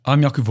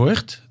I'm Jaco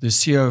Voigt, the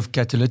CEO of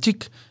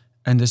Catalytic,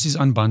 and this is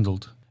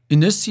Unbundled. In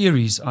this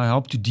series, I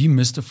help to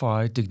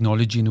demystify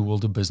technology in the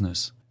world of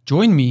business.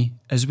 Join me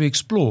as we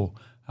explore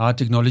how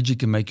technology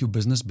can make your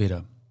business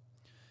better.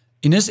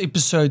 In this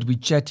episode, we're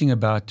chatting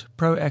about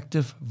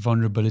proactive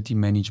vulnerability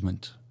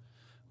management.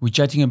 We're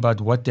chatting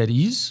about what that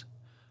is,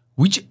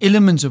 which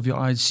elements of your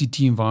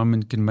ICT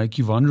environment can make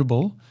you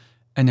vulnerable,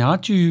 and how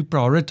to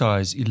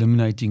prioritize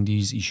eliminating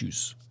these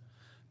issues.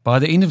 By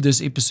the end of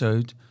this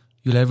episode,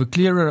 you'll have a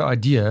clearer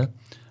idea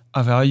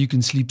of how you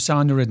can sleep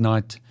sounder at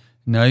night,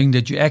 knowing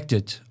that you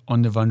acted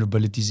on the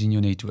vulnerabilities in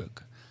your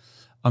network.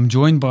 I'm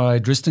joined by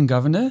Tristan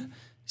Governor,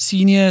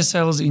 Senior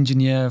Sales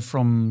Engineer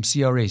from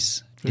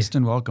CRS.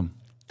 Tristan, welcome.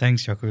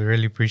 Thanks, Jaco. We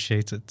really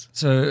appreciate it.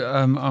 So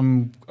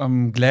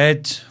I'm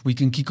glad we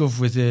can kick off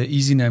with an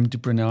easy name to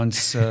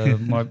pronounce.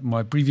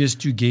 My previous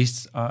two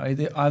guests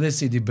either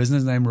said their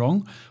business name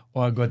wrong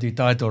or I got their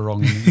title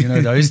wrong. You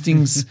know, those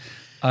things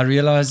I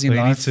realize in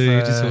life. We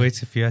need to just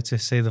wait if you had to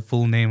say the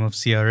full name of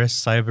CRS,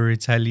 Cyber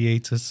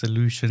Retaliator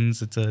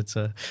Solutions. It's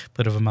a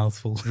bit of a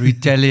mouthful.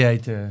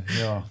 Retaliator,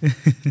 yeah.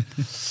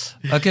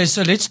 Okay,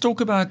 so let's talk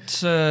about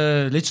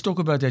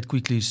that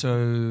quickly.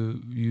 So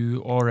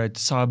you are at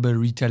Cyber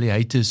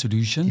Retaliator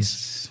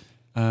Solutions.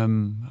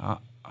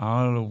 Yes.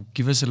 I'll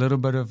give us a little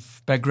bit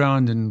of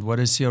background and what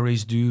does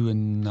CRS do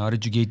and how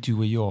did you get to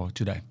where you are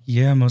today?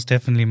 Yeah, most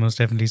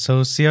definitely.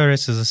 So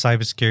CRS is a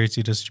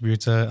cybersecurity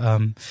distributor.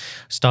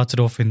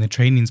 Started off in the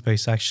training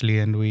space actually,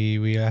 and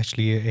we are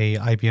actually a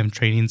IBM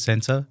training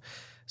center.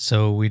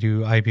 So we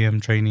do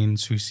IBM training,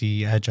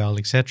 SUSE, Agile,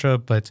 etc.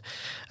 But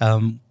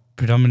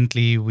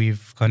predominantly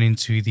we've gone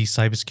into the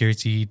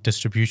cybersecurity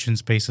distribution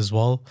space as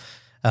well.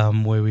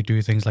 Where we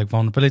do things like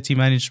vulnerability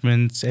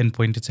management,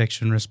 endpoint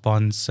detection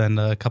response, and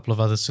a couple of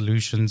other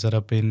solutions that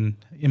have been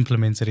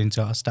implemented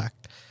into our stack.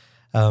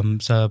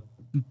 So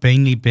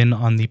mainly been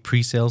on the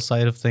pre-sale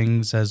side of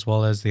things as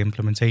well as the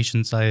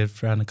implementation side.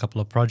 I've ran a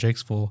couple of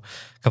projects for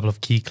a couple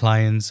of key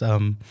clients,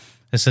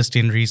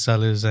 assisting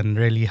resellers and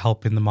really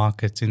helping the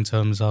market in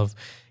terms of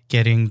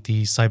getting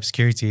the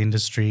cybersecurity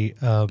industry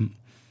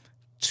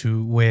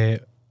to where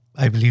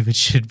I believe it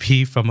should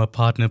be from a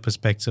partner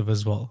perspective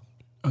as well.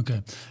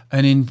 Okay,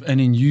 and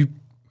in you,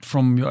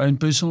 from your own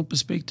personal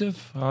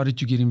perspective, how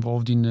did you get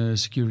involved in the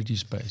security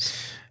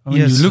space? I mean,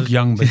 yes, you look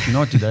young, but you're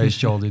not today's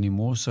child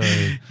anymore. So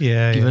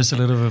give us a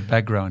little bit of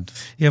background.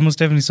 Yeah, most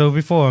definitely. So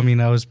before,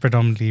 I was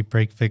predominantly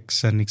break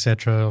fix and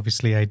etc.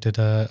 Obviously, I did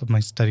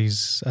my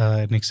studies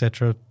and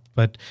etc.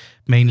 But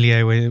mainly,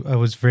 I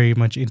was very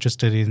much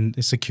interested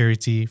in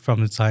security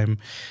from the time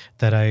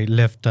that I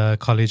left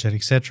college and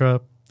etc.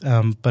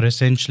 But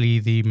essentially,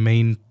 the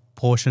main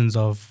portions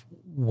of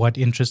what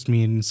interests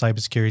me in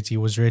cybersecurity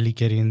was really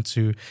getting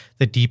into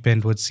the deep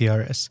end with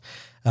CRS.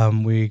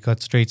 We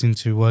got straight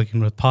into working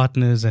with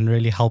partners and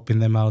really helping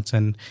them out,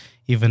 and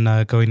even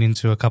going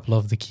into a couple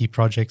of the key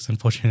projects.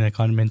 Unfortunately, I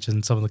can't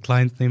mention some of the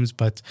client names,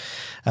 but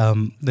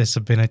there's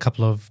been a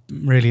couple of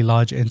really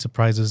large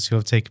enterprises who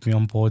have taken me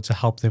on board to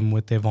help them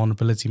with their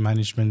vulnerability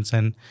management.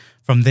 And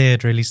from there,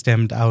 it really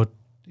stemmed out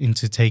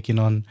into taking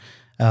on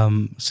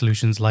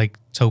solutions like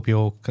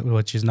Topio,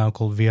 which is now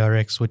called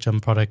VRX, which I'm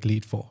product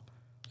lead for.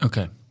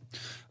 Okay.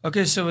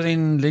 So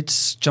then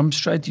let's jump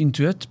straight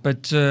into it.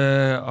 But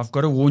I've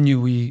got to warn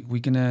you, we're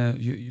gonna.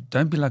 You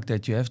don't be like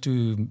that. You have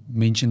to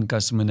mention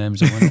customer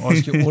names. I want to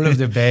ask you all of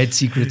the bad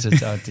secrets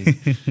that's out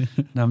there.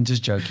 No, I'm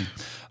just joking.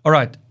 All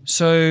right.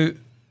 So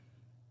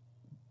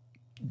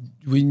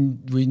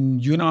when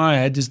you and I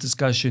had this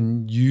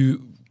discussion,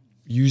 you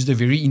used a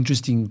very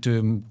interesting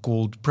term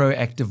called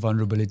proactive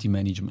vulnerability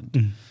management.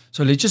 Mm.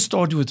 So let's just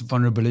start with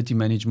vulnerability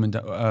management.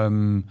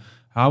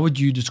 How would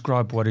you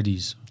describe what it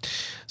is?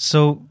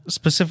 So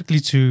specifically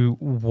to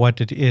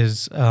what it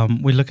is,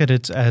 we look at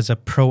it as a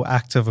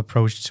proactive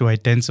approach to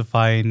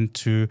identifying,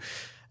 to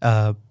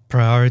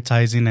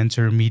prioritizing and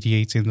to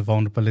remediating the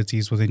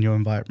vulnerabilities within your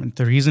environment.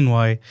 The reason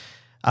why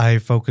I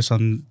focus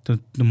on the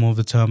more of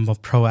the term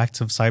of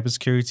proactive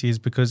cybersecurity is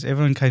because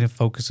everyone kind of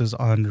focuses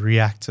on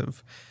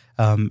reactive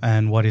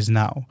and what is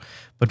now.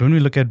 But when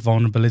we look at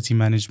vulnerability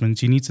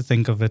management, you need to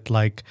think of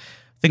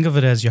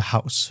it as your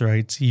house,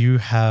 right? You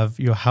have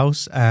your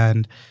house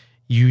and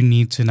you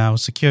need to now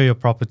secure your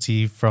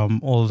property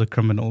from all the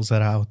criminals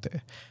that are out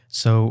there.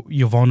 So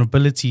your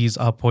vulnerabilities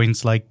are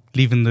points like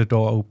leaving the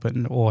door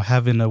open or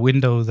having a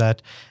window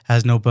that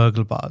has no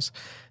burglar bars.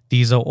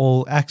 These are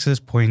all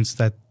access points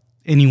that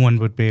anyone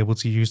would be able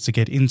to use to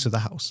get into the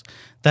house.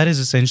 That is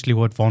essentially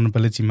what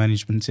vulnerability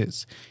management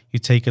is. You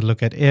take a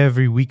look at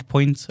every weak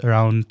point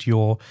around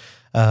your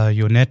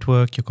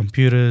network, your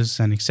computers,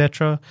 and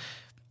etc.,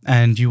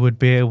 and you would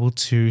be able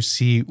to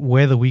see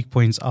where the weak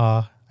points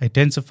are,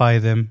 identify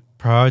them,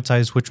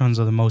 prioritize which ones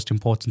are the most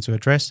important to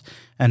address,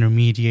 and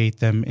remediate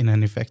them in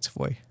an effective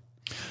way.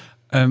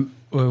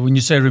 When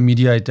you say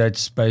remediate,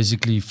 that's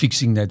basically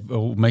fixing that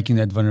or making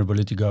that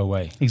vulnerability go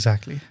away.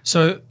 Exactly.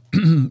 So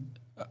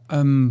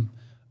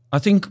I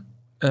think,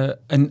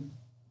 and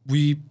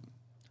we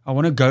I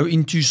want to go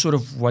into sort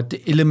of what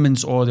the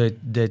elements are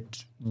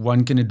that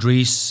one can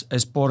address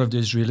as part of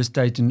this real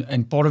estate,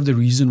 and part of the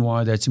reason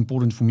why that's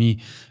important for me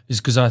is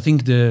because I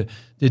think the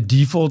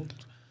default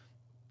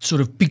sort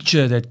of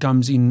picture that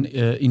comes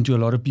into a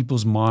lot of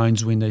people's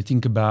minds when they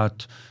think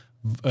about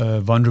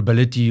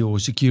vulnerability or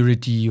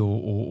security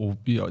or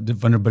the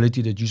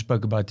vulnerability that you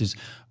spoke about is,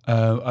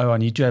 I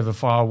need to have a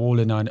firewall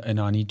and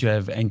I need to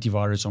have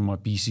antivirus on my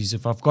PCs.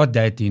 If I've got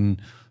that in,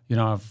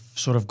 I've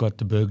sort of got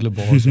the burglar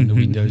bars on the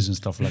windows and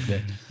stuff like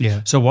that.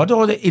 Yeah. So what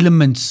are the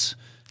elements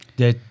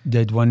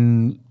that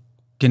one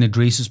can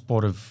address as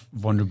part of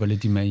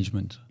vulnerability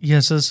management? Yeah,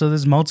 so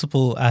there's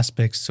multiple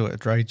aspects to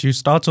it, right? You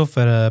start off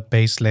at a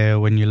base layer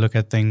when you look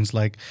at things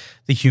like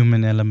the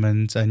human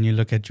element and you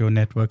look at your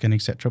network and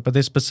etc. But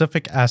there's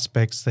specific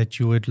aspects that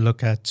you would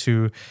look at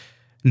to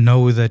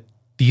know that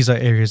these are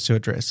areas to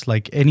address.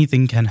 Like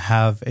anything can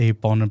have a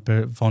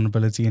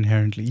vulnerability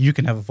inherently. You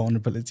can have a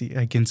vulnerability.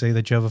 I can say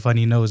that you have a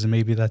funny nose and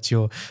maybe that's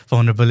your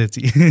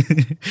vulnerability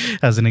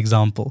as an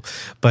example.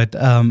 But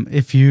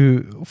if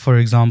you, for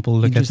example,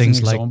 look at things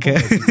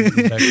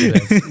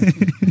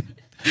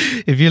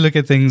if you look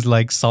at things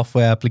like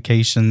software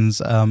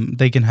applications,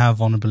 they can have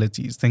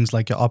vulnerabilities. Things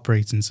like your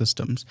operating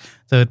systems,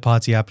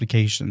 third-party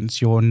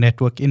applications, your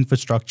network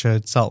infrastructure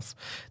itself,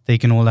 they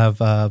can all have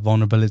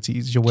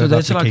vulnerabilities. Your web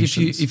applications. So that's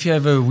like if you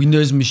have a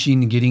Windows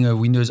machine getting a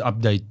Windows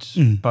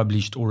update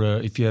published, or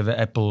if you have an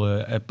Apple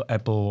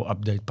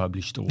update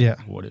published, or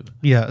whatever.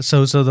 Yeah.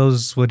 So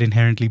those would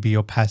inherently be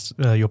your patches,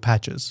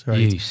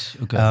 right? Yes.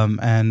 Okay.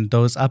 And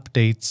those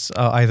updates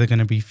are either going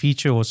to be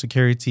feature or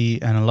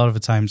security, and a lot of the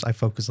times I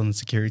focus on the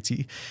security.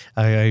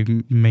 I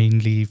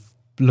mainly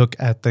look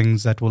at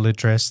things that will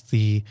address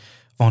the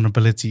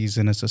vulnerabilities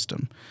in a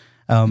system.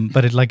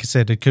 But like I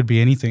said, it could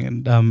be anything.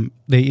 And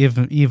there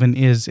even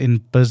is in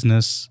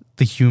business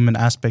the human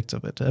aspect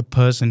of it. A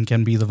person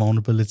can be the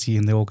vulnerability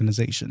in the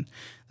organization.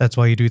 That's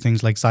why you do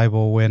things like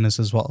cyber awareness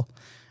as well.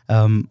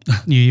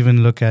 You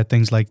even look at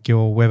things like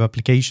your web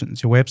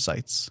applications, your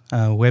websites.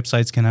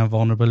 Websites can have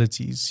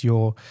vulnerabilities.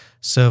 Your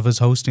servers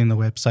hosting the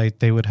website,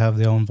 they would have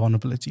their own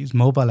vulnerabilities.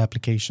 Mobile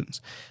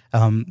applications,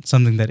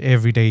 something that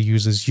everyday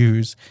users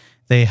use,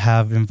 they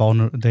have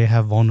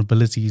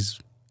vulnerabilities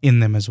in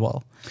them as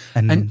well.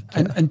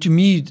 And to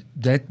me,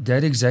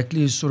 that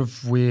exactly is sort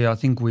of where I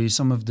think where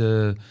some of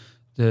the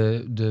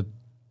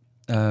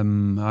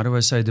how do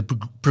I say, the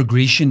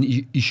progression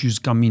issues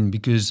come in,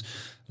 because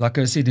like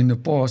I said in the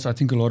past, I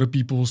think a lot of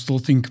people still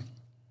think,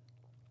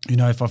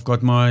 if I've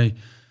got my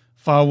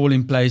firewall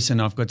in place and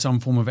I've got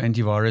some form of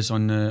antivirus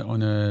on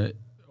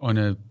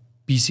a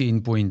PC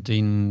endpoint,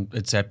 then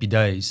it's happy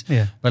days.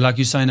 Yeah. But like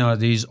you say now,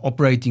 there's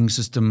operating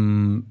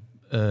system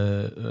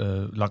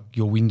like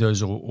your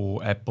Windows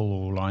or Apple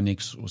or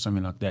Linux or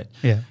something like that.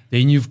 Yeah.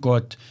 Then you've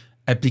got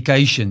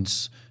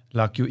applications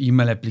like your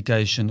email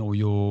application or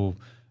your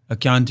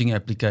accounting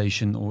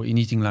application or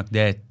anything like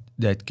that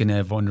can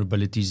have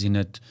vulnerabilities in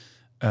it.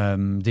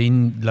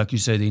 Then, like you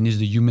say, then is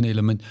the human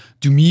element.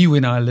 To me,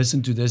 when I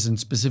listen to this, and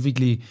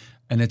specifically,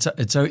 and it's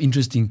so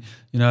interesting,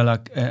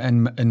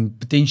 and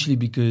potentially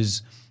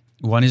because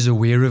one is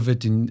aware of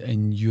it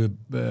and you're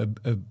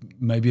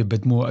maybe a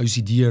bit more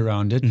OCD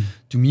around it.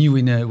 To me,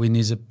 when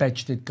there's a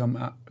patch that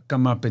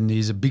come up and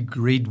there's a big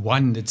red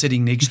one that's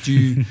sitting next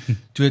to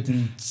it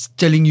and it's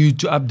telling you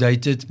to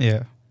update it.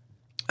 Yeah.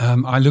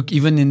 I look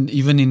even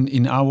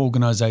in our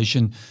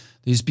organization,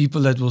 there's people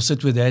that will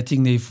sit with that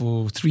thing there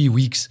for 3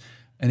 weeks.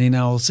 And then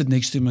I'll sit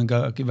next to him and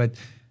go, okay, but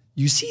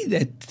you see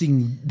that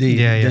thing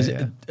there?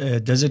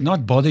 Does it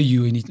not bother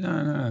you? And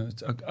no.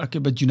 Okay,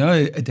 but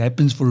it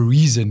happens for a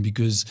reason,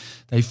 because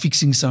they're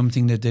fixing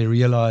something that they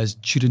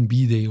realized shouldn't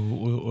be there,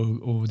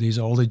 or there's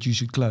a hole that you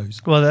should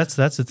close. Well, that's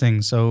the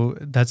thing. So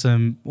that's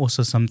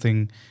also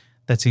something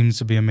that seems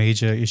to be a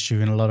major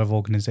issue in a lot of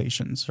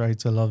organizations,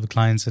 right? A lot of the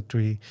clients that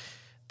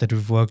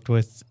we've worked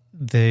with,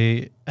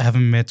 they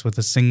haven't met with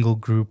a single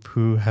group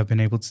who have been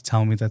able to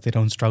tell me that they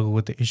don't struggle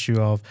with the issue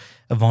of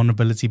a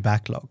vulnerability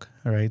backlog,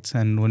 right?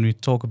 And when we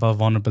talk about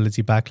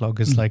vulnerability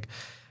backlog, it's like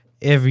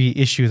every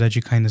issue that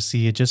you kind of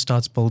see, it just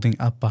starts building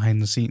up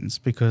behind the scenes,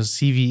 because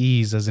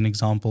CVEs, as an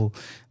example,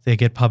 they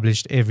get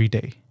published every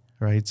day,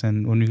 right?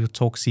 And when we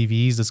talk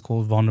CVEs, it's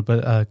called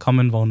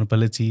common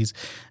vulnerabilities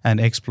and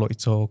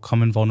exploits, or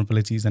common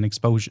vulnerabilities and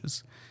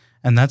exposures.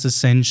 And that's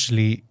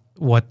essentially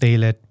what they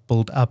let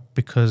build up,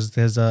 because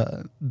there's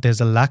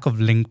a lack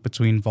of link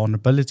between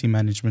vulnerability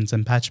management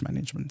and patch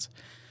management.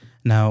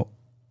 Now,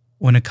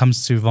 when it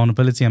comes to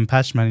vulnerability and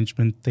patch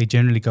management, they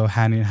generally go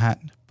hand in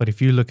hand. But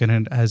if you look at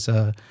it as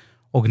a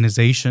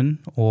organization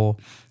or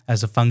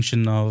as a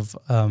function of,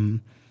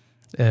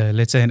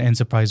 let's say, an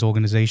enterprise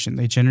organization,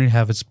 they generally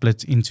have it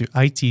split into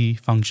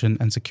IT function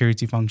and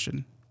security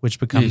function, which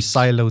becomes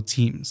siloed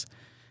teams.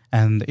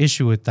 And the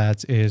issue with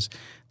that is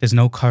there's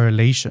no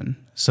correlation.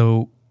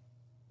 So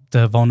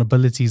the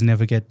vulnerabilities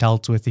never get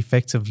dealt with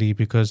effectively,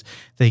 because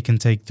they can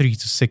take 3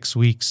 to 6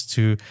 weeks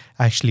to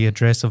actually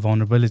address a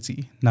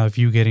vulnerability. Now, if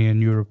you're getting a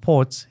new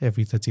report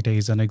every 30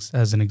 days,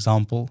 as an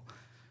example,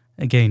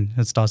 again,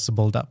 it starts to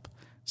build up.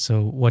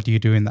 So what do you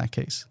do in that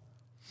case?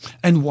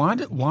 And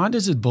why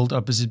does it build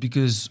up? Is it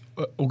because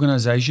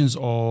organizations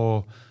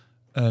are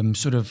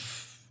sort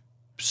of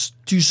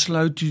too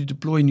slow to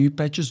deploy new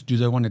patches? Do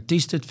they want to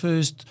test it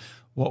first?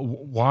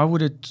 Why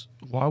would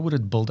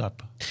it build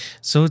up?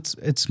 So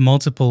it's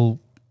multiple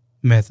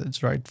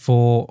methods, right?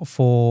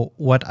 For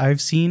what I've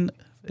seen,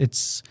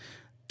 it's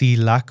the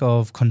lack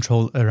of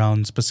control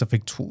around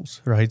specific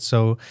tools, right?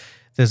 So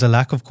there's a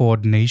lack of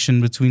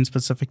coordination between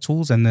specific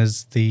tools, and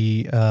there's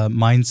the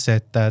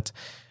mindset that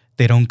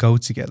they don't go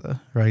together,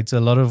 right? So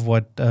a lot of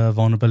what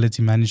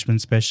vulnerability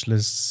management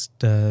specialists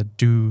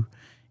do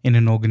in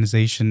an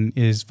organization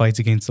is fight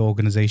against the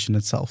organization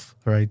itself,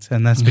 right?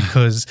 And that's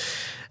because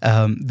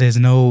there's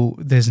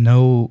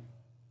no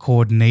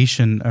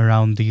coordination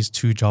around these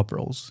two job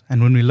roles.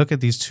 And when we look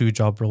at these two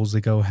job roles, they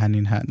go hand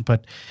in hand.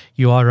 But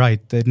you are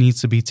right. There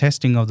needs to be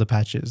testing of the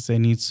patches. There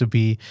needs to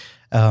be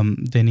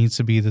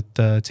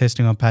the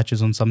testing of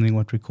patches on something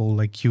what we call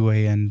like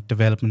QA and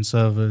development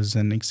servers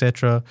and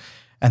etc.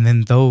 And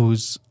then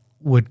those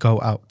would go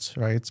out,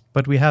 right?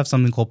 But we have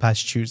something called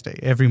Patch Tuesday.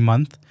 Every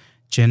month,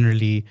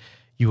 generally,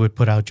 you would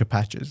put out your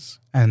patches,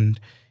 and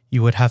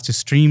you would have to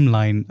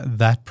streamline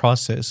that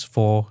process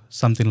for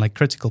something like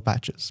critical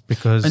patches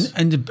because...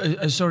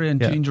 Sorry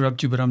to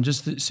interrupt you, but I'm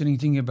just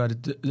thinking about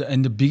it.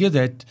 And the bigger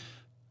that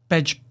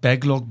patch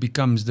backlog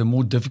becomes, the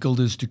more difficult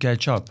it is to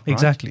catch up,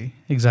 right?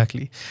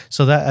 Exactly.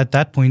 So that at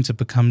that point, it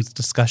becomes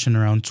discussion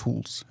around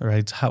tools,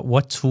 right?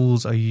 What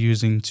tools are you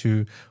using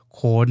to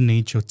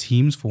coordinate your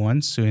teams, for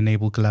once, to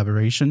enable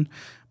collaboration?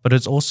 But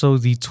it's also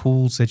the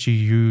tools that you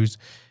use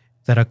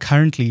that are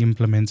currently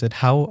implemented.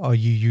 How are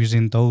you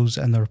using those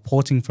and the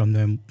reporting from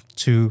them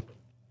to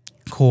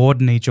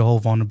coordinate your whole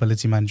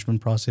vulnerability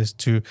management process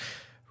to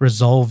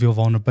resolve your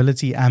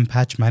vulnerability and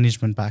patch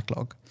management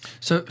backlog?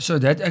 So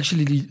that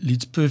actually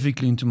leads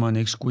perfectly into my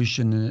next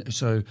question.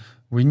 So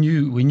when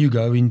you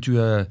go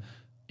into an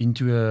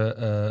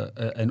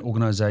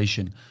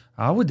organization,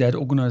 how would that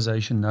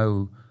organization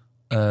know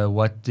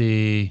what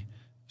the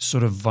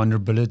sort of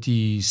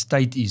vulnerability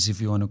state is,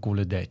 if you want to call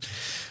it that?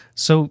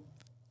 So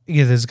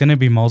yeah, there's going to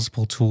be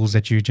multiple tools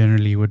that you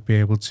generally would be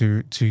able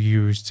to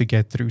use to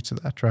get through to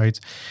that, right?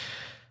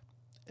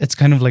 It's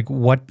kind of like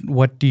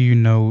what do you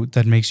know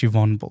that makes you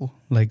vulnerable?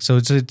 Like, so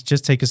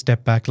just take a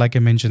step back. Like I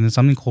mentioned, there's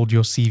something called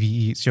your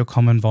CVEs, your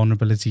common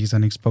vulnerabilities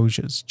and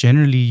exposures.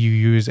 Generally, you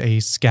use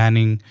a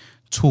scanning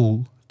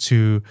tool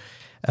to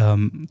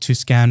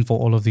scan for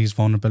all of these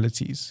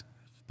vulnerabilities.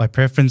 By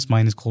preference,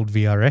 mine is called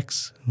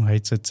VRX,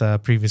 right? It's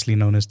previously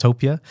known as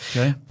Topia.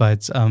 Okay.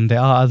 But there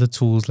are other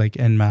tools like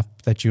Nmap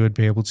that you would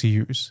be able to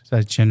use,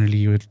 that generally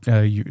you would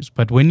use.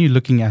 But when you're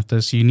looking at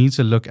this, you need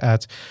to look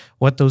at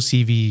what those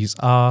CVEs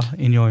are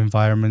in your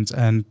environment,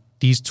 and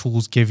these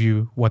tools give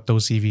you what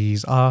those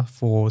CVEs are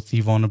for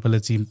the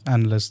vulnerability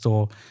analyst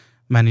or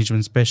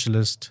management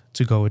specialist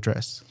to go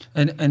address.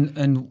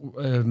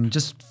 And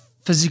just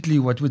physically,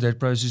 what would that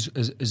process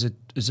is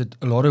it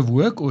a lot of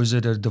work, or is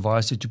it a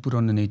device that you put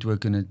on the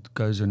network and it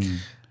goes and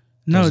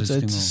No,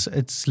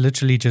 it's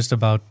literally just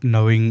about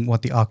knowing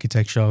what the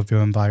architecture of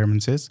your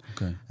environment is,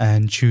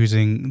 and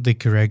choosing the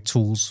correct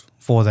tools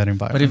for that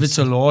environment. But if it's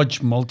a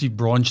large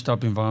multi-branch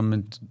type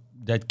environment,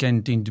 that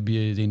can tend to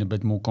be then a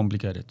bit more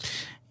complicated.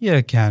 Yeah,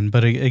 it can.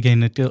 But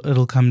again,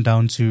 it'll come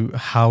down to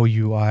how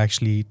you are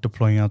actually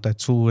deploying out that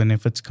tool, and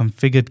if it's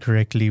configured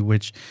correctly,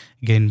 which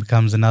again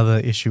becomes another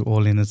issue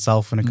all in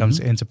itself when it comes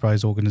to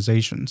enterprise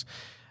organizations.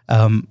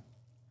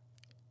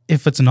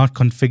 If it's not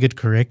configured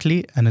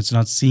correctly and it's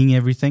not seeing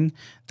everything,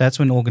 that's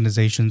when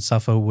organizations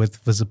suffer with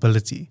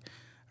visibility,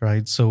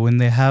 right? So when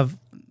they have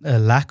a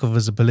lack of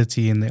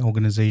visibility in the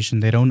organization,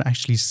 they don't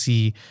actually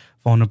see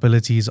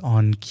vulnerabilities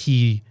on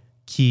key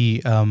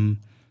endpoints,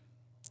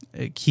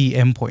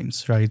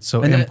 right?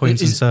 So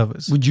endpoints and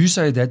servers. Would you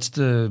say that's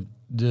the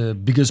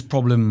biggest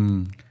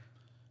problem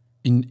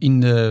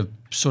in the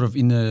sort of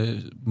in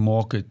the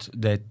market,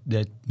 that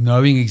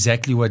knowing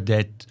exactly what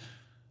that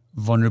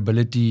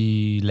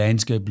vulnerability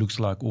landscape looks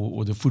like,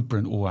 or the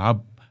footprint, or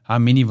how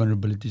many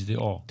vulnerabilities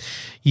there are?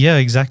 Yeah,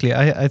 exactly.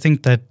 I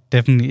think that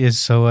definitely is.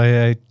 So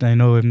I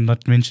know I'm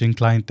not mentioning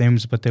client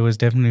names, but there was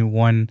definitely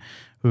one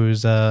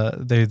who's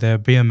they're a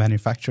beer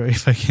manufacturer,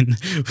 if I can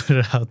put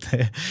it out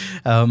there.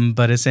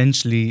 But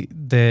essentially,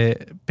 the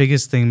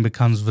biggest thing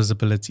becomes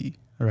visibility,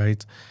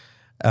 right?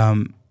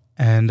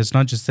 And it's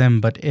not just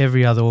them, but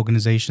every other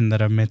organization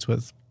that I've met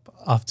with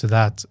after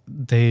that,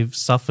 they've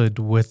suffered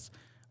with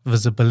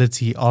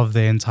visibility of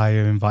their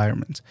entire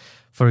environment.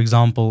 For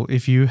example,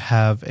 if you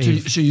have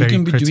a so you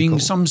can be doing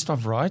some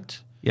stuff right,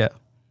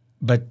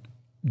 but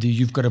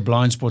you've got a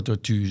blind spot or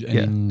two,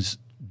 and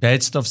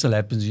bad stuff still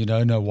happens. You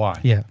don't know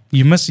why. Yeah,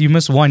 you miss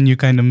one. You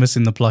kind of miss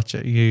in the plot.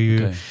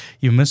 You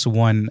miss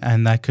one,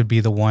 and that could be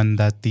the one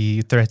that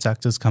the threat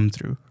actors come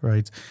through,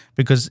 right?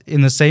 Because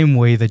in the same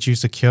way that you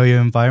secure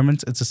your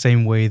environment, it's the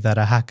same way that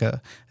a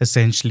hacker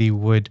essentially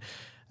would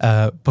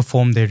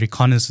perform their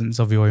reconnaissance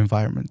of your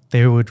environment.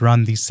 They would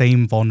run the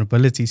same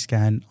vulnerability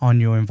scan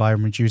on your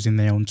environment using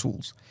their own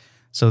tools.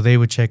 So they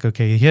would check,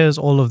 okay, here's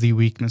all of the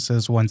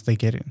weaknesses once they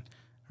get in,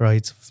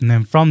 right? And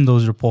then from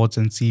those reports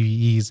and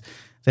CVEs,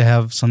 they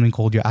have something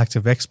called your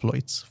active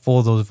exploits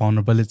for those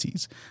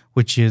vulnerabilities,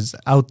 which is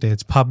out there.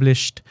 It's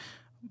published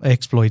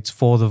exploits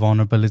for the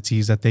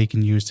vulnerabilities that they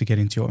can use to get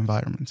into your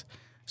environment.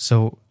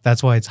 So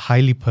that's why it's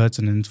highly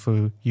pertinent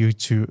for you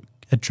to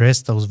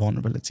address those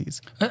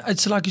vulnerabilities.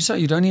 It's like you say,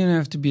 you don't even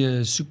have to be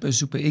a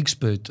super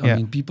expert. I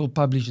mean, people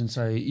publish and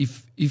say,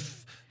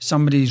 if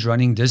somebody is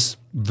running this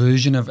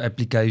version of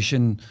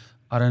application,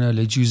 I don't know,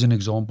 let's use an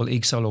example,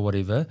 Excel or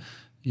whatever,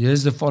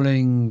 here's the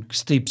following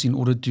steps in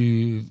order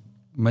to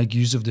make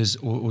use of this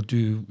or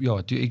to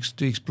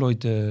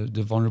exploit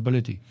the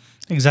vulnerability.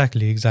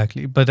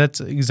 Exactly. But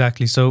that's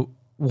exactly. So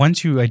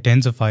once you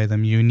identify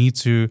them, you need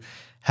to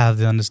have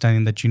the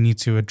understanding that you need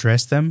to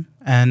address them.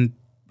 And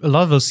a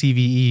lot of those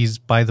CVEs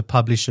by the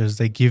publishers,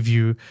 they give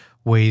you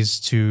ways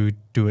to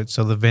do it.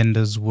 So the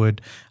vendors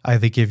would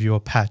either give you a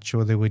patch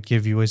or they would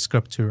give you a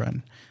script to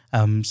run,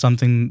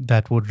 something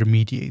that would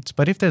remediate.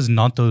 But if there's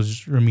not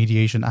those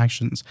remediation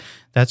actions,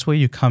 that's where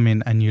you come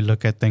in and you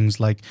look at things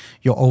like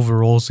your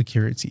overall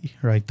security,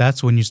 right?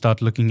 That's when you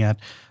start looking at,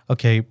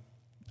 okay,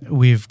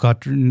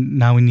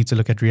 now we need to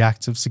look at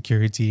reactive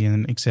security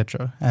and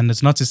etc. And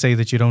it's not to say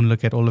that you don't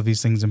look at all of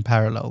these things in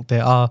parallel.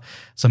 There are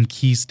some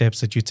key steps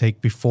that you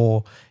take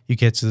before you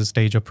get to the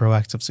stage of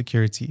proactive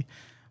security.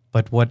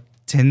 But what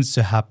tends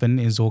to happen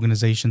is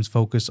organizations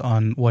focus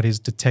on what is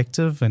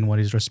detective and what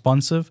is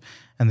responsive,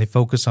 and they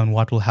focus on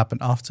what will happen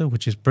after,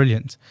 which is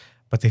brilliant.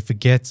 But they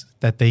forget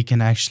that they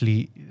can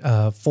actually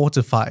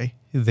fortify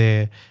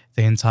their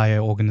entire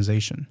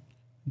organization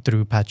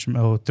through patch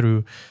or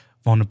through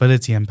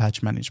vulnerability and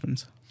patch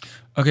management.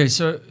 Okay,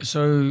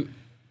 so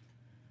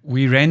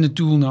we ran the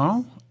tool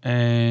now,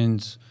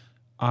 and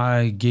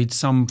I get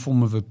some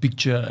form of a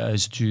picture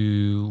as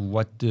to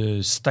what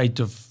the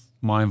state of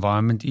my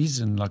environment is.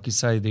 And like you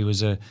say, there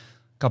was a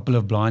couple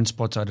of blind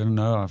spots. I don't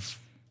know. I've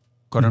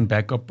gotten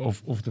back up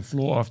off the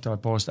floor after I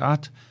passed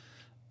out.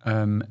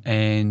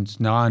 And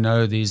now I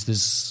know there's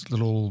this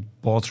little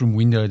bathroom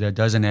window that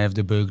doesn't have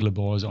the burglar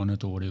bars on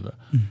it or whatever.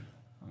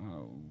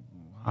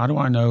 How do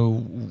I know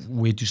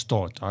where to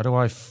start? How do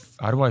I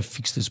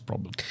fix this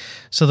problem?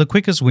 So the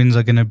quickest wins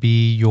are going to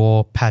be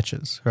your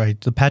patches, right?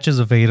 The patches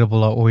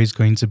available are always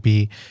going to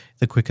be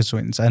the quickest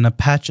wins. And a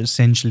patch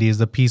essentially is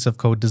a piece of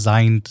code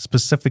designed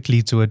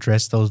specifically to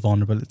address those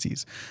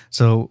vulnerabilities.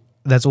 So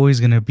that's always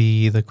going to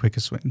be the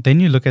quickest win. Then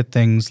you look at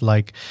things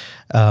like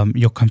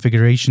your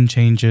configuration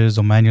changes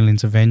or manual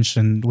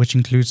intervention, which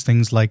includes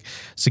things like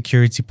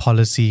security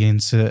policy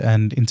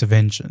and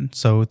intervention.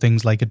 So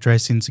things like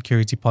addressing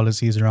security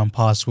policies around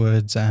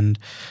passwords and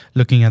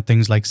looking at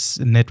things like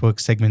network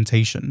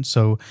segmentation.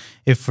 So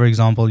if, for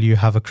example, you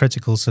have a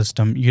critical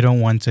system, you don't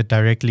want it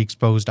directly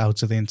exposed out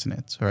to the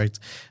internet, right?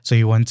 So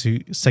you want to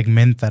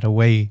segment that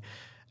away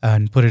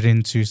and put it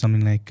into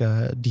something like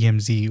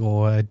DMZ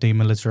or a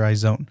demilitarized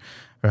zone,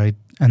 right?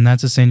 And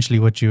that's essentially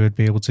what you would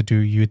be able to do.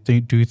 You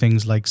do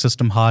things like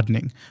system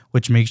hardening,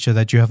 which makes sure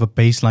that you have a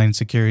baseline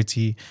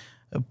security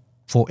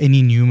for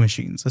any new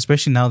machines,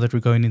 especially now that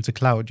we're going into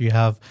cloud. You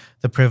have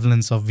the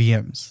prevalence of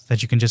VMs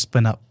that you can just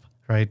spin up,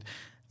 right?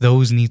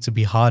 Those need to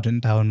be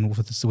hardened down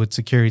with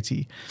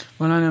security.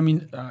 Well, I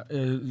mean,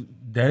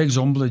 that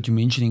example that you're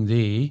mentioning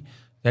there,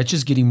 that's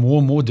just getting more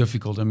and more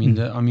difficult. I mean,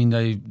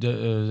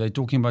 they're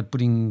talking about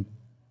putting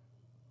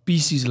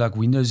PCs like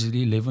Windows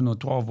 11 or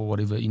 12 or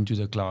whatever into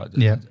the cloud.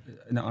 Yeah.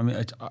 I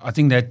mean, I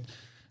think that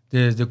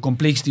the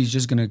complexity is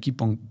just going to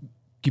keep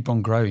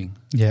on growing.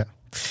 Yeah,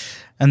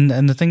 and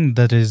the thing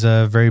that is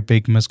a very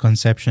big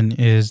misconception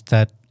is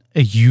that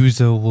a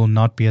user will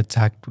not be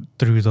attacked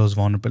through those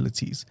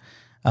vulnerabilities,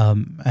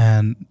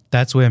 and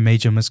that's where a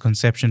major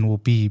misconception will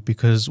be,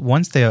 because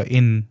once they are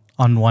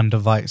on one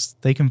device,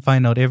 they can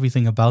find out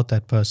everything about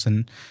that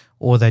person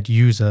or that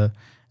user,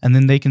 and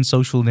then they can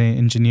social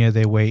engineer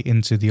their way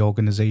into the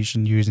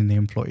organization using the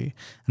employee.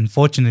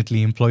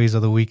 Unfortunately, employees are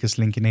the weakest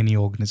link in any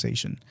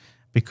organization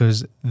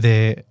because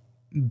they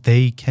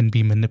can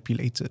be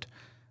manipulated,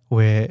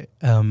 where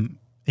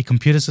a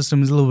computer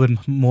system is a little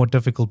bit more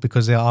difficult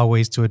because there are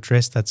ways to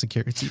address that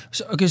security.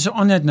 So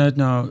on that note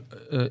now,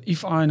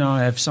 if I now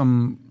have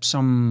some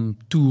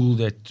tool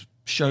that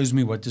shows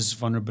me what this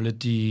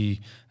vulnerability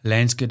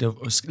landscape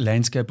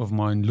of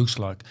mine looks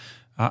like,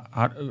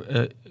 how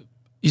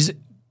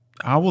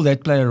will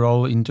that play a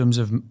role in terms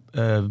of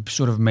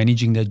sort of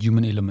managing that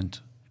human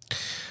element?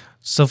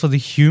 So for the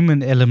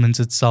human element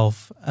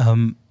itself,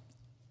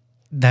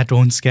 that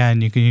won't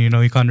scan. You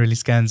can't really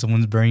scan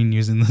someone's brain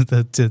using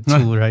the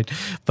tool, right?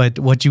 But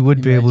what you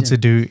would be able to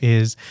do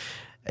is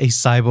a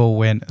cyber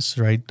awareness,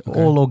 right? Okay.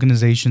 All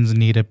organizations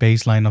need a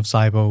baseline of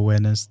cyber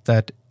awareness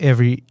that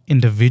every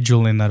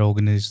individual in that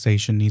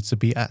organization needs to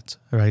be at,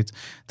 right?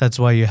 That's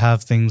why you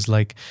have things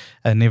like,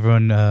 and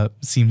everyone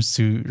seems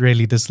to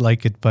really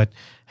dislike it, but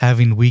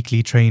having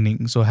weekly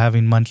trainings or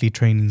having monthly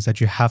trainings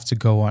that you have to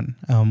go on,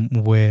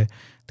 where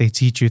they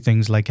teach you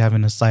things like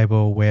having a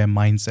cyber aware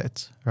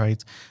mindset,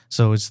 right?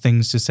 So it's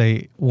things to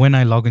say, when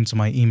I log into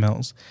my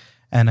emails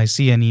and I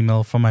see an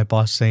email from my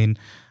boss saying,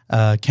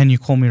 can you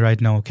call me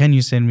right now? Can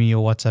you send me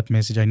your WhatsApp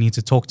message? I need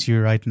to talk to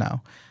you right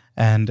now.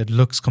 and it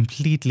looks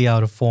completely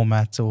out of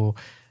format, or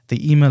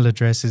the email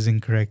address is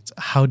incorrect,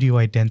 how do you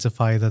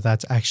identify that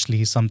that's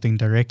actually something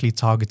directly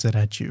targeted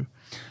at you?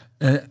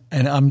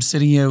 And I'm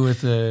sitting here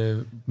with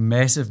a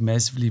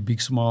massively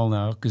big smile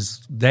now,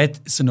 because that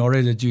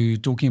scenario that you're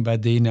talking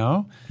about there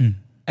now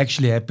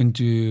actually happened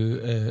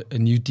to a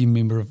new team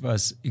member of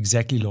us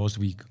exactly last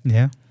week.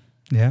 Yeah.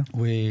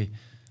 Where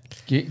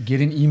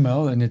get an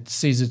email and it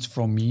says it's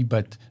from me,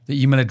 but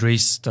the email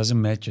address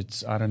doesn't match.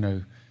 It's, I don't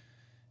know,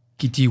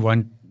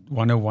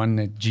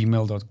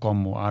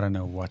 kitty101@gmail.com or I don't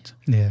know what.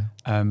 Yeah.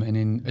 And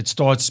then it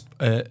starts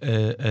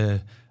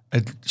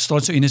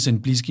so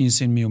innocent. Please, can you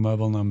send me your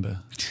mobile number?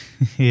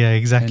 Yeah,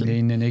 exactly.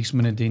 And then the next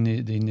minute, then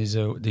there's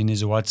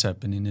a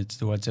WhatsApp, and then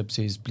the WhatsApp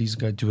says, please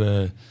go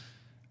to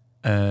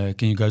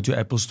can you go to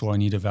Apple Store? I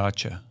need a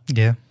voucher.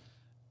 Yeah.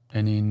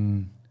 And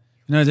then,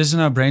 this is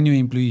our brand new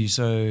employee,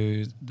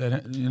 so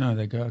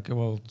they go, okay,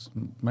 well, it's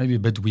maybe a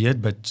bit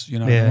weird, but I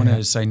don't want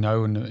to say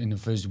no in the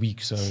first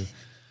week. So,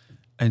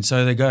 and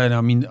so they go, and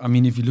I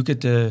mean, if you look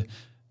at it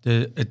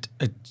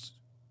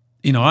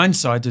in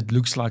hindsight, it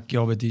looks like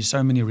but there's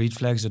so many red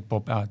flags that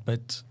pop out,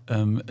 but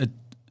it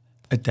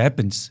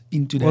happens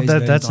in today's day.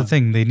 Well, that's the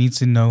thing. They need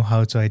to know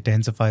how to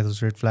identify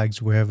those red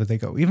flags wherever they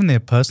go, even their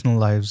personal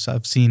lives.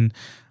 I've seen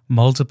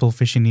multiple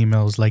phishing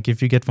emails, like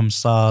if you get from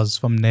SARS,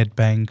 from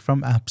Nedbank,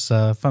 from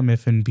ABSA, from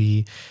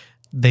FNB,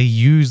 they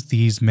use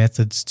these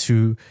methods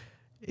to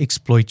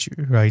exploit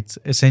you, right?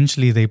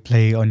 Essentially, they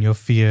play on your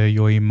fear,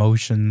 your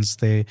emotions.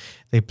 They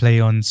play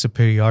on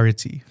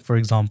superiority. For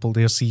example,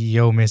 their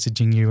CEO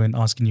messaging you and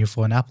asking you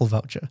for an Apple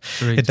voucher.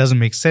 Correct. It doesn't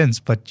make sense,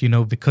 but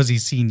because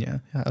he's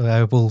senior,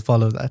 I will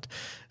follow that.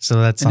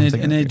 So that's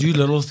something. And they do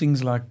little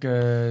things like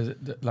the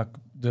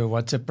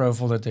WhatsApp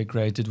profile that they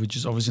created, which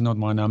is obviously not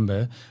my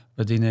number,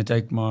 but then they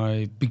take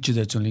my picture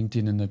that's on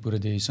LinkedIn and they put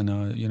it there. So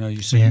now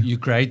you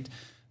create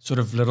sort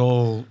of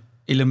little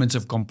elements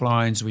of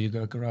compliance where you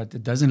go, okay, right,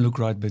 it doesn't look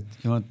right, but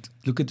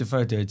look at the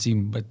photo, it's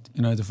him, but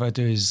the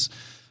photo is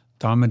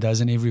dime a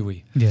dozen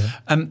everywhere. Yeah.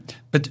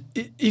 But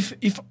if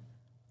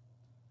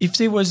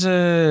there was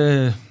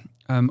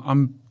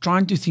I'm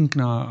trying to think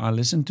now. I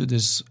listened to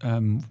this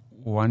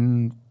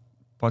one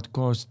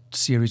podcast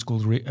series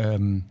called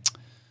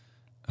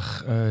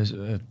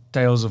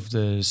Tales of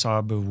the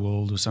Cyber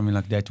World or something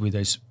like that, where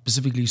they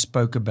specifically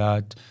spoke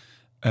about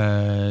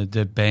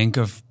the Bank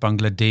of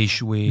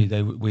Bangladesh,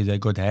 where they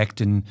got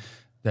hacked and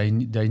they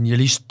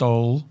nearly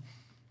stole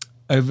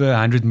over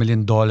 $100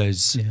 million.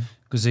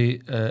 Because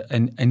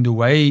and the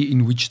way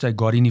in which they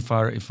got in, if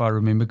I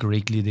remember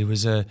correctly, there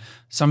was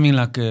something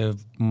like a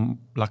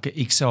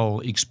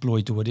Excel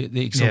exploit, or whatever.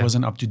 The Excel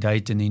wasn't up to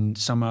date, and then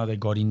somehow they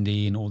got in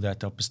there and all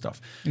that type of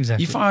stuff.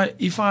 Exactly.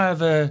 If I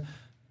have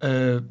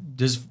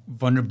this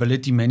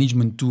vulnerability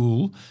management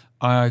tool,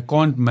 I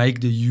can't make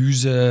the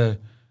user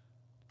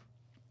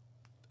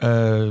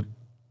how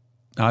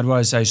do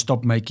I say,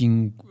 stop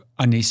making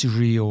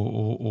unnecessary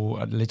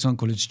or let's not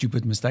call it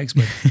stupid mistakes,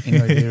 but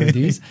anyway, there it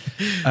is.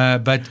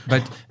 But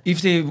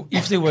if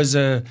there was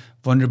a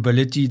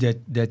vulnerability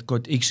that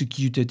got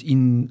executed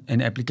in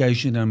an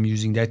application I'm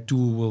using, that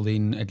tool will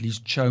then at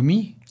least show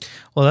me.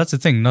 Well, that's the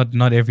thing.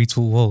 Not every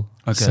tool will.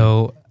 Okay.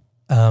 So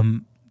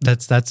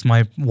that's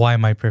why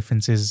my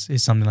preference is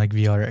something like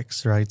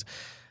VRX, right?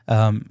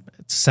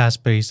 It's a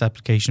SaaS-based,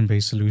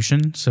 application-based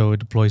solution, so it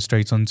deploys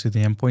straight onto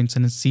the endpoints,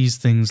 and it sees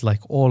things like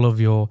all of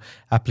your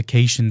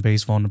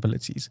application-based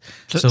vulnerabilities.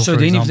 So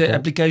then example, if the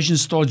application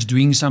starts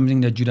doing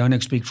something that you don't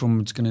expect from,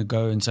 it's going to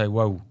go and say,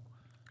 whoa.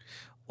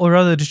 Or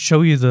rather, to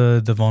show you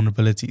the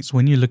vulnerabilities.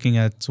 When you're looking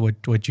at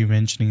what you're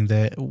mentioning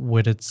there,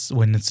 when it's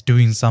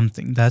doing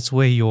something, that's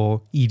where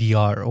your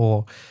EDR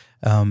or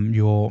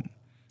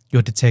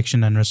your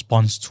detection and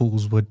response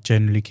tools would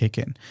generally kick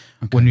in.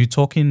 Okay. When you're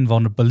talking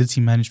vulnerability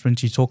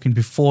management, you're talking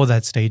before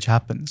that stage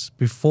happens.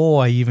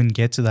 Before I even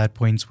get to that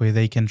point where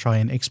they can try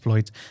and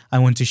exploit, I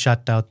want to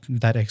shut down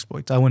that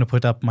exploit. I want to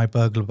put up my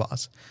burglar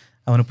bars.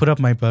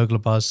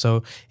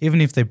 So even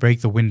if they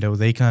break the window,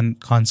 they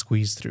can't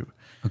squeeze through.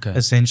 Okay.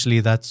 Essentially,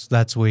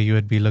 that's where you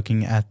would be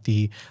looking at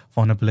the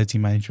vulnerability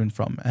management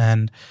from.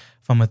 And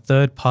from a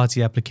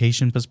third-party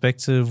application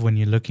perspective, when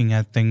you're looking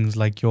at things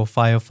like your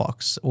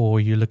Firefox or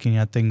you're looking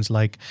at things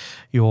like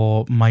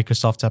your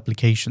Microsoft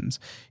applications,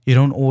 you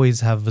don't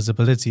always have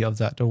visibility of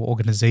that, or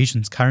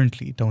organizations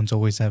currently don't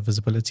always have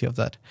visibility of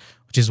that,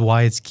 which is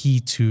why it's key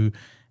to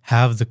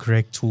have the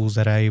correct tools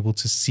that are able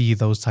to see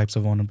those types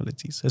of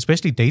vulnerabilities,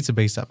 especially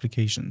database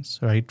applications,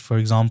 right? For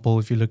example,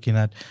 if you're looking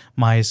at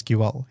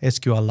MySQL,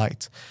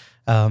 SQLite,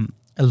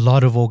 a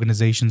lot of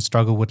organizations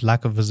struggle with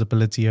lack of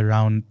visibility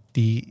around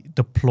the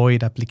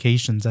deployed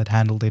applications that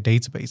handle their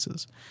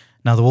databases.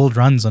 Now, the world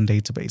runs on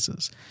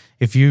databases.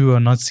 If you are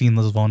not seeing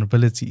those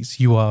vulnerabilities,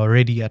 you are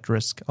already at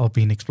risk of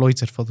being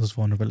exploited for those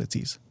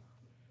vulnerabilities.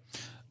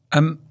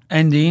 And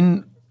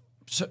then,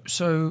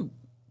 so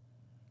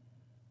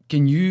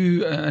can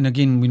you, and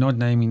again, we're not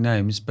naming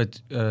names,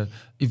 but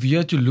if you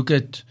had to look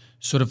at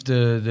sort of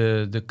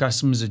the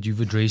customers that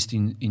you've addressed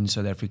in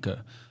South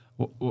Africa,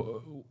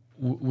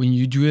 when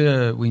you do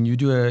a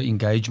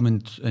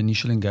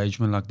initial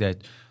engagement like that,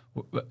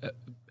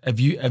 Have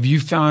you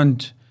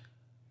found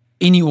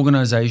any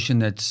organization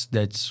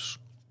that's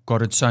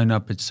got it sewn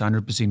up, it's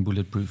 100%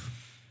 bulletproof?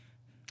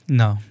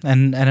 No,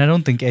 and I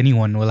don't think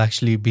anyone will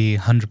actually be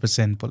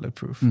 100%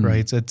 bulletproof,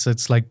 right?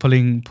 It's like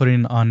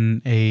putting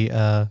on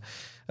a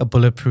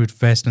bulletproof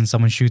vest and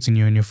someone shooting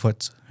you in your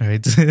foot,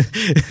 right?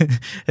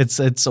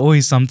 it's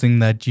always something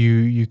that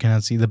you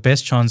cannot see. The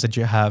best chance that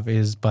you have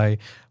is by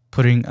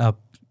putting up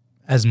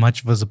as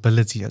much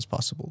visibility as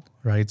possible,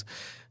 right?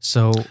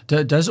 So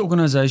does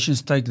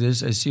organizations take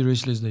this as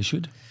seriously as they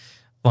should?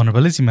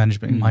 Vulnerability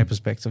management, in my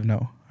perspective,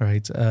 no,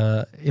 right?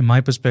 In my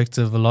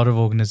perspective, a lot of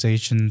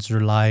organizations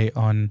rely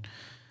on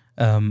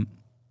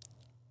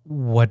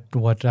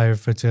what I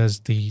refer to as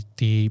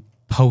the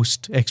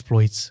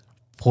post-exploits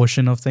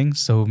portion of things.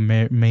 So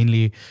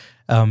mainly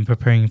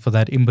preparing for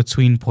that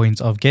in-between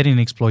point of getting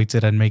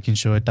exploited and making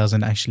sure it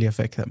doesn't actually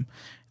affect them.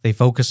 They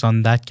focus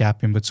on that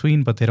gap in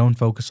between, but they don't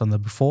focus on the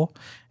before.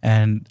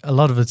 And a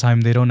lot of the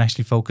time, they don't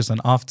actually focus on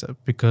after,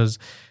 because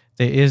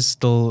there is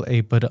still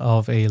a bit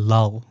of a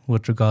lull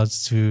with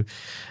regards to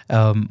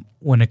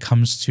when it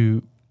comes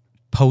to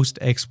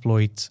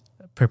post-exploit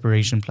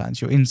preparation plans,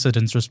 your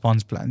incident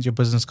response plans, your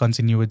business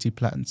continuity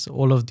plans,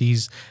 all of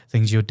these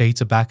things, your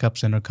data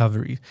backups and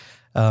recovery.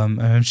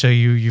 I'm sure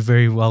you're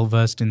very well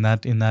versed in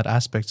that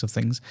aspect of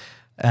things.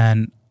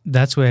 And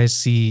that's where I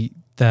see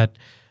that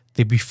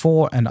the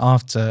before and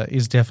after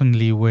is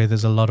definitely where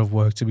there's a lot of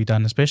work to be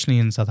done, especially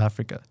in South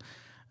Africa.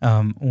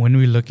 When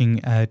we're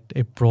looking at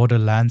a broader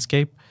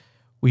landscape,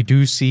 we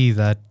do see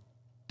that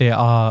there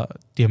are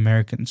the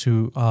Americans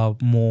who are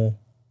more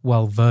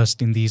well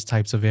versed in these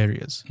types of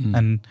areas.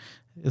 And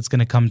it's going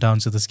to come down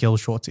to the skill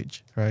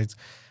shortage, right?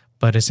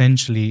 But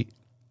essentially,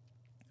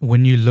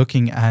 when you're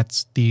looking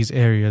at these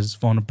areas,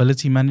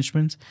 vulnerability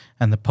management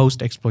and the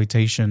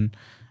post-exploitation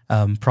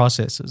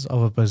processes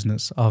of a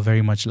business are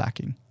very much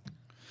lacking.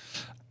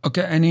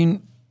 Okay, and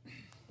then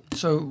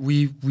so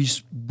we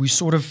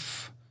sort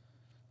of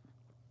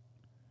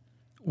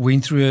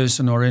went through a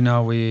scenario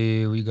now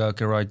where we go,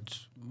 okay, right,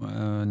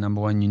 number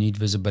one, you need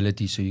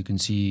visibility so you can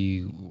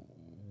see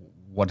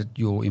what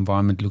your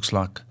environment looks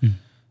like.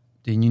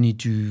 Then you need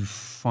to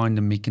find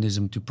a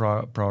mechanism to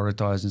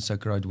prioritize and say,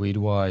 right, where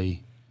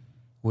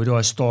do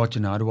I start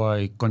and how do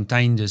I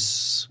contain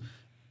this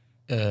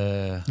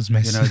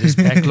mess. This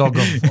backlog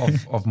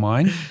of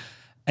mine,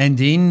 and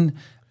then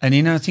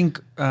I think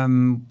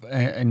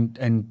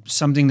and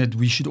something that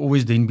we should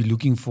always then be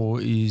looking for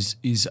is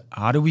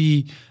how do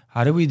we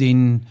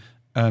then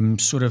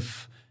sort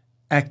of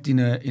act in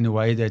a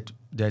way that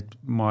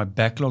my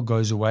backlog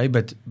goes away,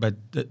 but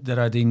that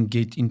I then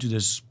get into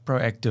this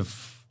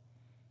proactive,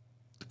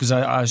 because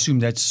I assume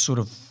that's sort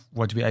of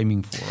what we're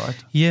aiming for,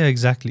 right? Yeah,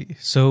 exactly.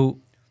 So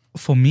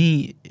for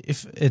me,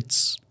 if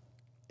it's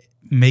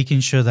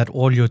making sure that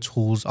all your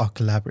tools are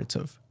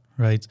collaborative,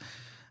 right?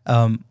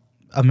 I'm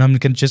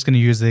just going to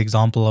use the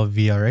example of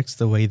VRX,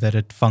 the way that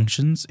it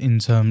functions in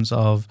terms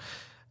of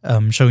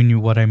showing you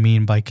what I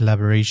mean by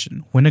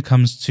collaboration. When it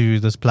comes to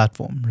this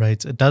platform,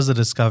 right, it does the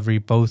discovery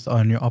both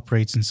on your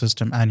operating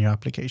system and your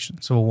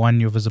application. So one,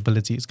 your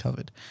visibility is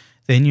covered.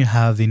 Then you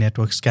have the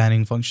network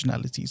scanning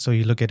functionality. So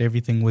you look at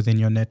everything within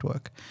your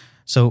network.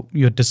 So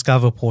your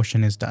discover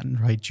portion is done,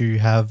 right? You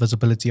have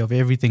visibility of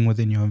everything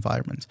within your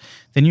environment.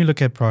 Then you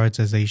look at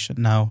prioritization.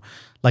 Now,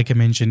 like I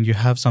mentioned, you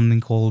have something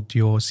called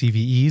your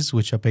CVEs,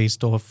 which are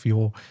based off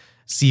your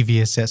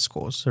CVSS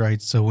scores,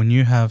 right? So when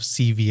you have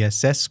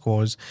CVSS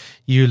scores,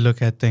 you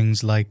look at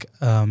things like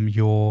how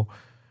you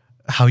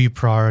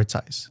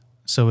prioritize.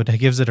 So it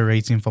gives it a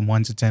rating from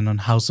 1 to 10 on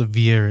how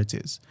severe it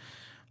is.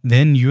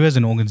 Then you as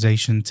an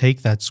organization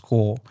take that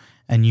score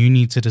and you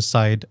need to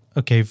decide,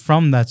 okay,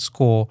 from that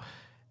score,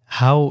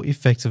 how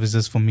effective is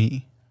this for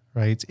me,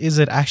 right? Is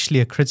it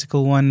actually a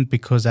critical one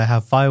because I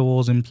have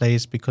firewalls in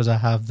place, because I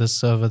have this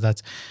server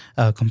that's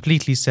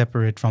completely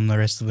separate from the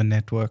rest of the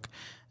network?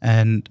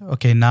 And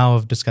okay, now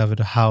I've discovered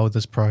how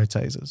this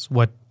prioritizes.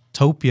 What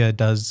Topia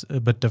does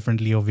a bit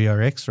differently, or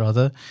VRX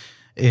rather,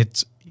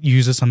 it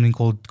uses something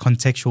called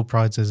contextual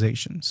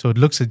prioritization. So it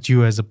looks at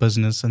you as a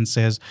business and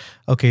says,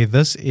 okay,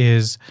 this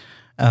is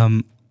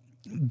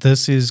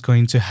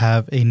going to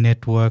have a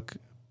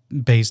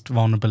network-based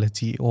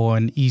vulnerability, or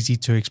an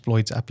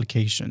easy-to-exploit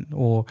application,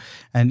 or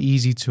an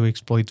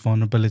easy-to-exploit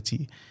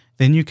vulnerability.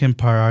 Then you can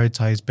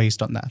prioritize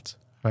based on that.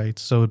 Right,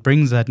 so it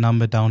brings that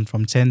number down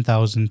from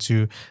 10,000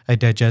 to a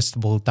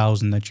digestible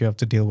 1,000 that you have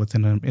to deal with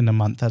in a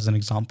month, as an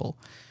example.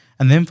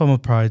 And then from a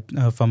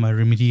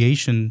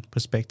remediation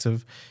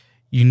perspective,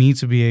 you need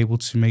to be able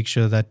to make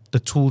sure that the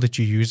tool that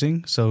you're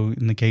using, so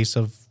in the case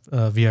of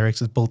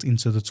VRX, is built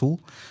into the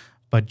tool,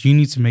 but you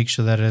need to make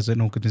sure that as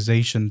an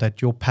organization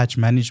that your patch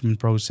management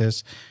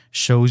process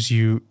shows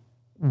you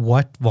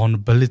what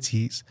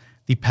vulnerabilities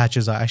the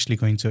patches are actually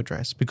going to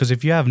address. Because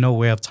if you have no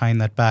way of tying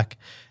that back,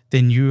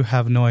 then you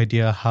have no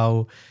idea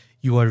how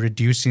you are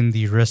reducing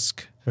the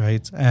risk,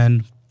 right?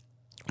 And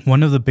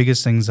one of the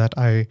biggest things that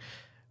I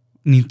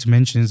need to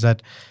mention is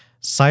that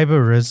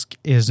cyber risk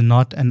is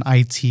not an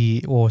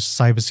IT or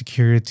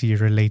cybersecurity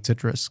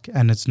related risk,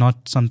 and it's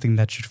not something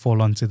that should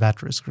fall onto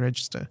that risk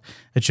register.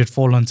 It should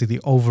fall onto the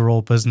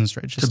overall business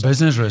register. It's a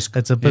business risk.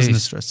 It's a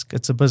business risk.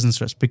 It's a business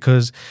risk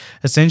because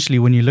essentially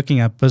when you're looking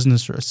at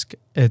business risk,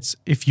 it's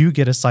if you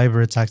get a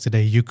cyber attack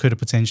today, you could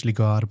potentially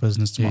go out of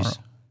business tomorrow. Yes.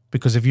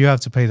 Because if you have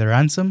to pay the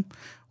ransom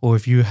or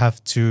if you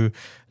have to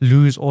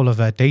lose all of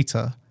that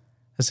data,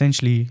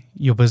 essentially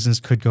your business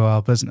could go out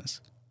of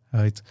business,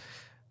 right?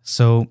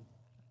 So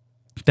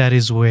that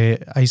is where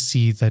I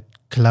see that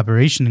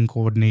collaboration and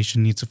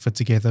coordination need to fit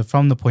together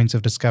from the point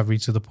of discovery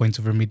to the point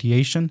of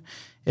remediation.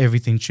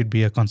 Everything should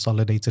be a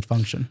consolidated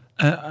function.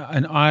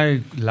 And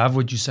I love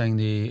what you're saying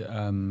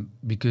there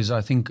because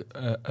I think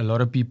a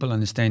lot of people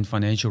understand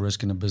financial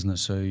risk in a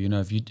business. So,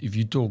 if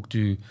you talk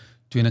to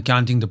an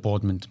accounting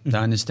department, they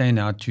understand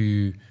how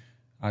to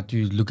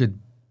look at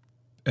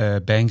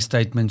bank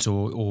statements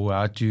or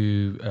how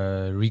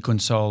to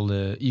reconcile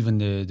even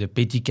the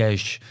petty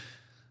cash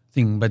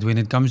thing. But when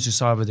it comes to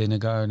cyber, then they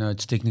go, no,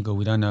 it's technical.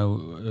 We don't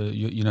know.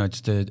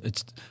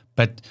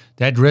 But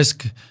that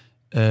risk,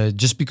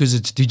 just because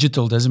it's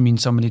digital, doesn't mean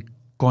somebody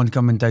can't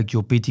come and take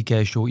your petty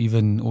cash or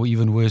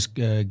even worse,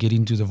 get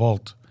into the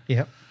vault.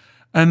 Yeah.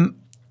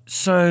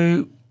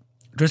 So,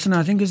 Tristan,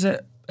 I think as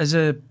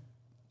a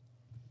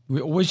we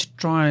always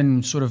try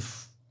and sort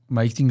of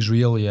make things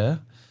real here.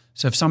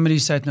 So if somebody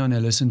sat down and they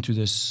listen to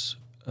this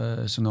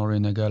scenario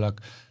and they go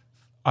like,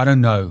 I don't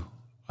know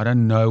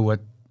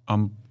what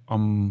I'm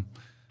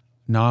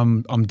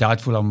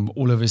doubtful. I'm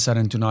all of a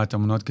sudden tonight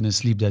I'm not going to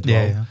sleep that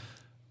well.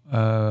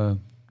 Yeah.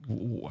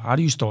 How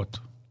do you start?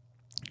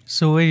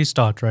 So where you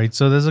start, right?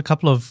 So there's a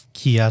couple of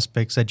key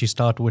aspects that you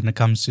start when it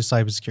comes to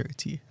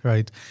cybersecurity,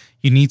 right?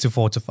 You need to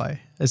fortify.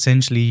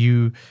 Essentially,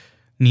 you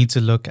need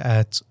to look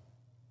at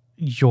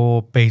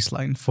your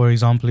baseline. For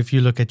example, if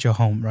you look at your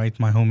home, right?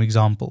 My home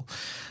example,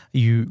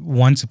 you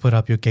want to put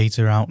up your gate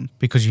around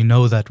because you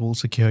know that will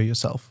secure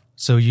yourself.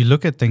 So you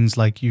look at things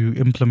like you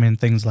implement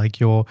things like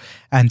your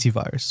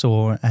antivirus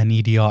or an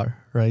EDR,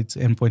 right?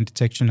 Endpoint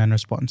detection and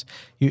response.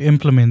 You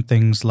implement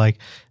things like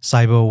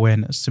cyber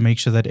awareness to make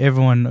sure that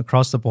everyone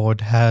across the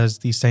board has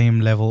the same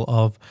level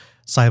of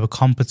cyber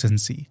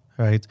competency,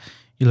 right?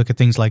 You look at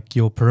things like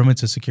your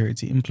perimeter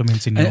security,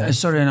 implementing.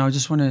 Sorry, and I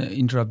just want to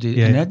interrupt there.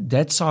 Yeah. And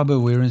that cyber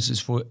awareness is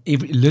for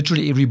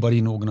literally everybody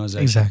in the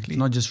organization. Exactly. It's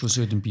not just for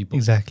certain people.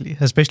 Exactly,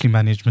 especially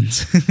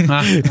management.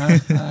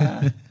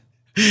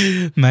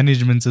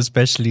 Management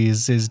especially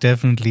is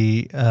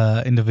definitely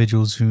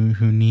individuals who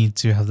need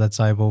to have that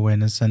cyber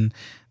awareness, and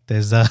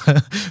there's a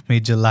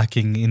major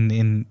lacking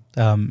in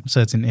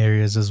certain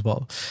areas as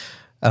well.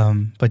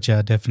 But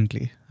yeah,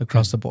 definitely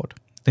across the board.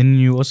 Then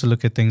you also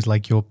look at things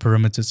like your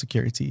perimeter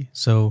security.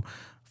 So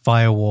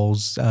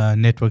firewalls,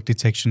 network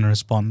detection and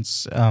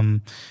response.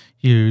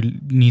 You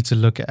need to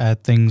look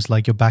at things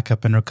like your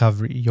backup and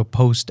recovery. Your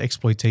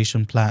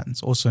post-exploitation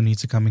plans also need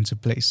to come into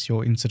place.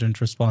 Your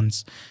incident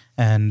response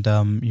and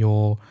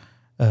your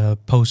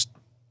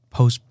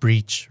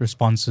post-breach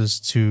responses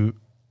to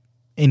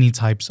any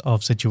types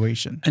of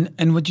situation.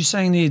 And what you're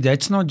saying there,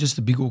 that's not just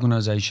a big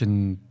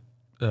organization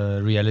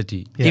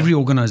reality. Yeah. Every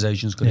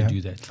organization's got to Yeah.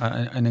 do that.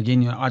 And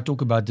again, I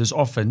talk about this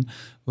often,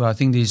 where I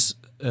think there's,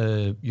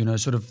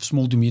 sort of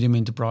small to medium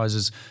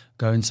enterprises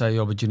go and say,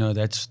 but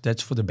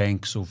that's for the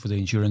banks or for the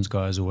insurance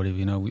guys or whatever.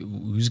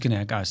 Who's going to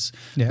hack us?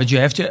 Yeah. But you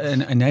have to,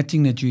 and that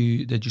thing that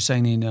you're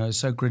saying there is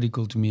so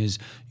critical to me is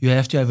you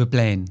have to have a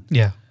plan.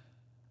 Yeah.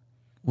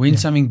 When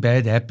something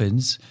bad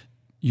happens,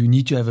 you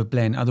need to have a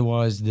plan.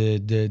 Otherwise, the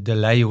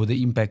delay or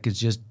the impact is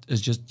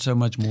just so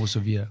much more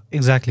severe.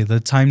 Exactly.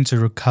 The time to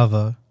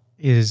recover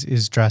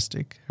is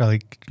drastic.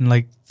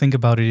 Like think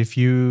about it. If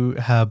you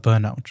have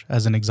burnout,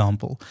 as an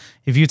example,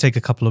 if you take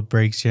a couple of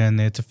breaks here and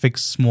there to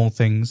fix small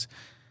things,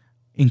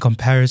 in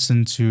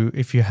comparison to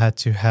if you had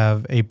to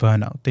have a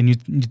burnout,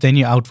 then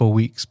you're out for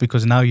weeks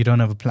because now you don't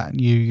have a plan.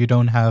 You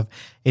don't have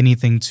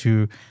anything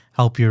to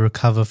help you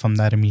recover from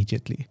that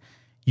immediately.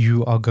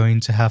 You are going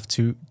to have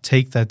to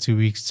take that 2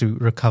 weeks to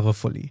recover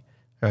fully,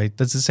 right?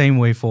 That's the same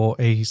way for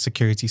a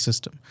security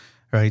system,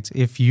 right?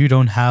 If you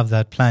don't have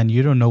that plan,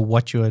 you don't know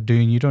what you are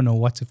doing, you don't know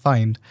what to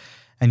find,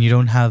 and you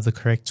don't have the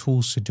correct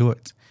tools to do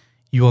it,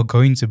 you are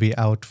going to be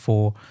out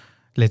for,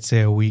 let's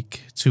say, a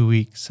week, 2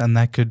 weeks, and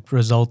that could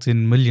result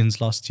in millions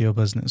lost to your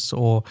business.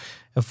 Or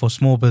for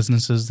small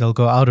businesses, they'll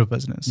go out of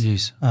business.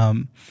 Yes.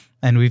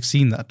 And we've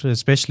seen that,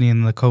 especially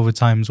in the COVID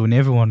times when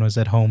everyone was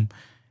at home.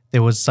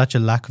 There was such a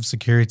lack of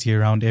security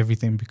around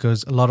everything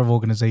because a lot of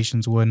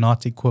organizations were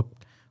not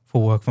equipped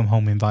for work from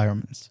home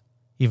environments.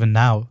 Even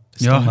now.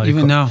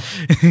 Even now.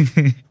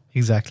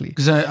 Exactly.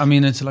 Because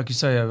it's like you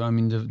say.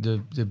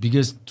 The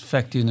biggest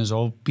factor in this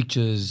whole picture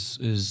is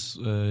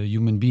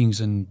human beings,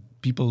 and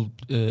people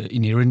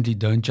inherently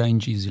don't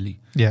change easily.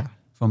 Yeah.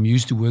 If I'm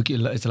used to work,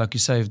 it's like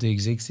you say. If the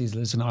exec says,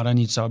 "Listen, I don't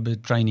need cyber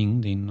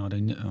training," then I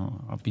don't.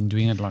 I've been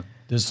doing it like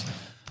this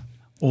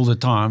all the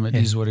time. It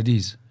is what it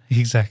is.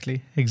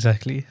 Exactly.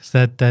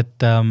 So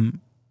that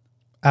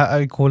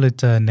I call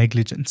it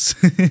negligence,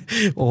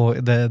 or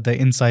the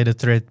insider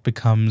threat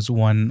becomes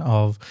one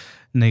of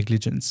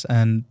negligence.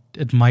 And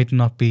it might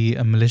not be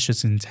a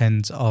malicious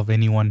intent of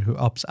anyone who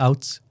opts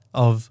out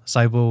of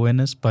cyber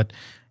awareness, but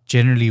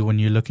generally when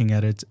you're looking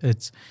at it,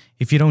 it's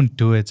if you don't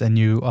do it and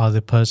you are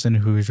the person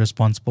who is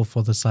responsible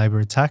for the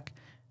cyber attack,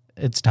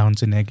 it's down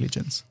to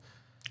negligence.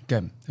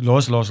 Okay,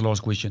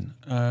 last question.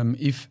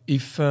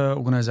 If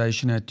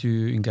organization had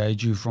to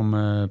engage you from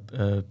a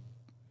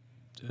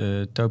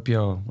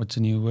Topia, what's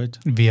the new word?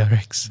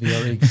 VRX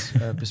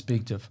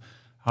perspective,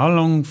 how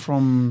long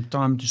from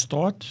time to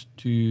start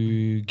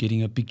to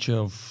getting a picture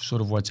of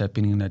sort of what's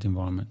happening in that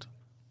environment?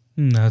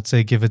 I'd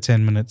say give it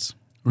 10 minutes.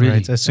 Really?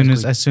 Right? As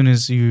soon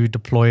as you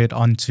deploy it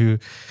onto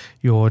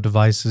your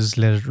devices,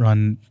 let it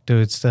run, do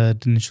its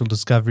initial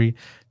discovery,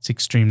 it's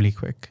extremely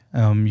quick.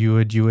 You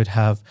would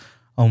have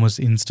almost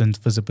instant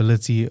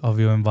visibility of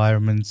your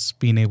environments,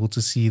 being able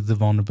to see the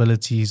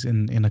vulnerabilities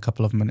in a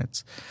couple of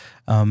minutes.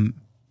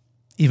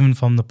 Even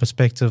from the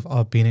perspective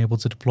of being able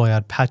to deploy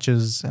out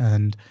patches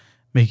and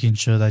making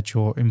sure that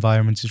your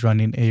environment is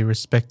running a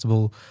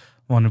respectable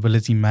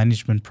vulnerability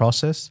management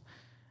process,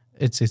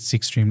 it's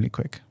extremely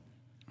quick.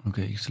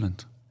 Okay,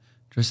 excellent.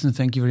 Tristan,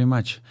 thank you very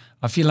much.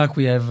 I feel like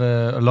we have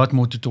a lot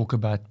more to talk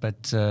about,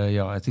 but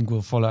I think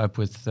we'll follow up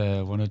with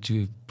one or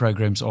two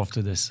programs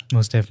after this.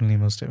 Most definitely.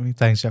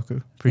 Thanks,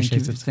 Jaco.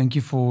 Appreciate it. Thank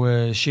you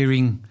for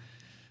sharing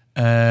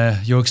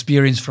your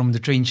experience from the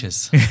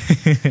trenches.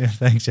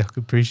 Thanks, Jaco.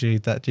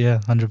 Appreciate that. Yeah,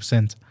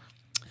 100%.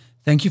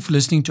 Thank you for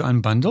listening to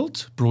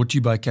Unbundled, brought to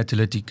you by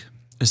Catalytic,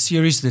 a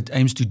series that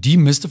aims to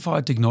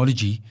demystify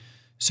technology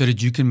so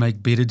that you can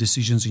make better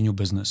decisions in your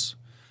business.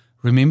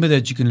 Remember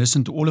that you can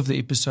listen to all of the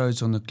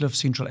episodes on the Cliff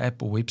Central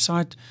app or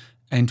website,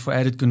 and for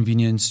added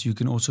convenience, you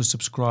can also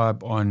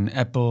subscribe on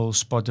Apple,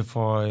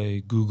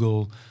 Spotify,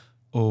 Google,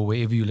 or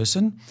wherever you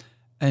listen.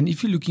 And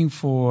if you're looking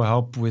for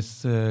help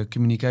with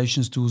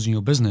communications tools in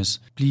your business,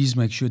 please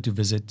make sure to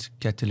visit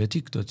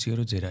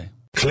catalytic.co.za.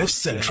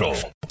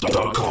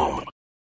 CliffCentral.com